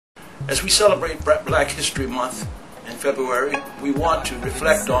As we celebrate Black History Month in February, we want to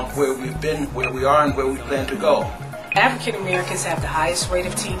reflect on where we've been, where we are, and where we plan to go. African Americans have the highest rate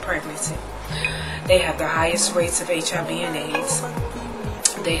of teen pregnancy. They have the highest rates of HIV and AIDS.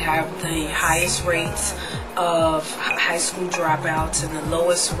 They have the highest rates of high school dropouts and the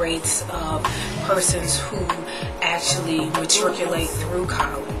lowest rates of persons who actually matriculate through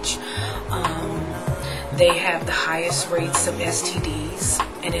college. They have the highest rates of STDs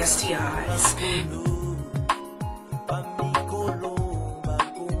and STIs.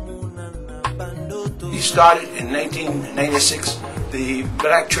 He started in 1996 the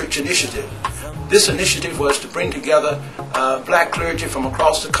Black Church Initiative. This initiative was to bring together black clergy from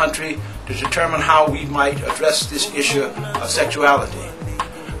across the country to determine how we might address this issue of sexuality.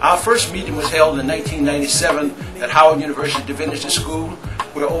 Our first meeting was held in 1997 at Howard University Divinity School,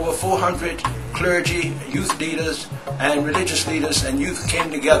 where over 400 clergy, youth leaders, and religious leaders and youth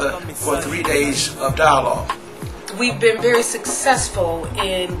came together for 3 days of dialogue. We've been very successful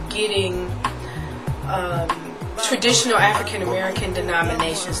in getting traditional African American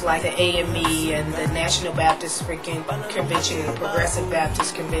denominations like the AME and the National Baptist Convention and the Progressive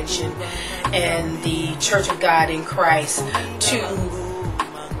Baptist Convention and the Church of God in Christ to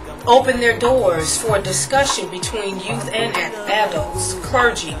open their doors for discussion between youth and adults,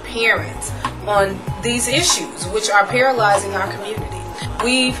 clergy, parents, on these issues which are paralyzing our community.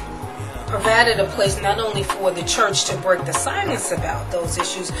 We've provided a place not only for the church to break the silence about those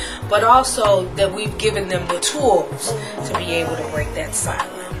issues, but also that we've given them the tools to be able to break that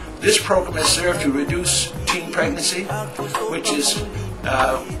silence. This program has served to reduce teen pregnancy, which is,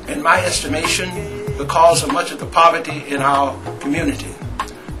 in my estimation, the cause of much of the poverty in our community.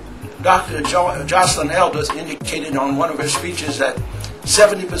 Dr. Jocelyn Elders indicated on one of her speeches that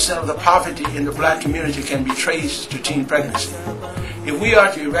 70% of the poverty in the black community can be traced to teen pregnancy. If we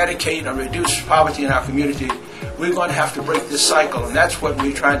are to eradicate and reduce poverty in our community, we're going to have to break this cycle, and that's what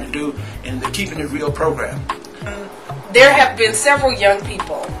we're trying to do in the Keeping It Real program. There have been several young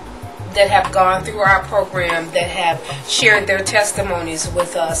people that have gone through our program that have shared their testimonies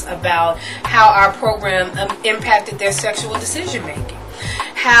with us about how our program impacted their sexual decision making,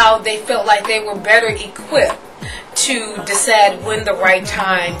 how they felt like they were better equipped to decide when the right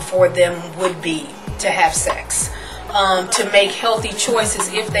time for them would be to have sex, to make healthy choices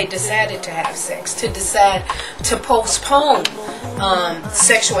if they decided to have sex, to decide to postpone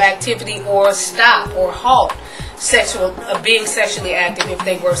sexual activity or stop or halt being sexually active if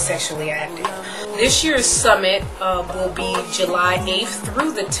they were sexually active. This year's summit will be July 8th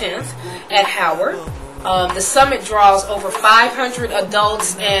through the 10th at Howard. The summit draws over 500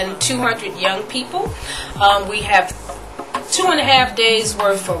 adults and 200 young people. We have 2.5 days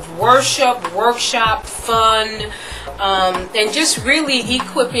worth of worship, workshop, fun, and just really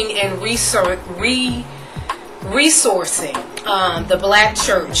equipping and resourcing the black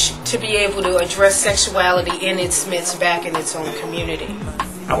church to be able to address sexuality in its midst back in its own community.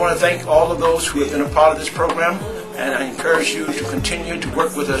 I want to thank all of those who have been a part of this program, and I encourage you to continue to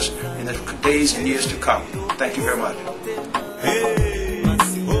work with us in the days and years to come. Thank you very much.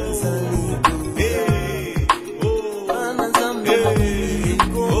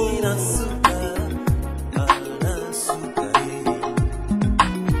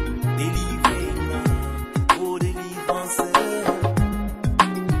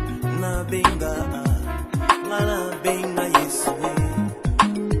 Benga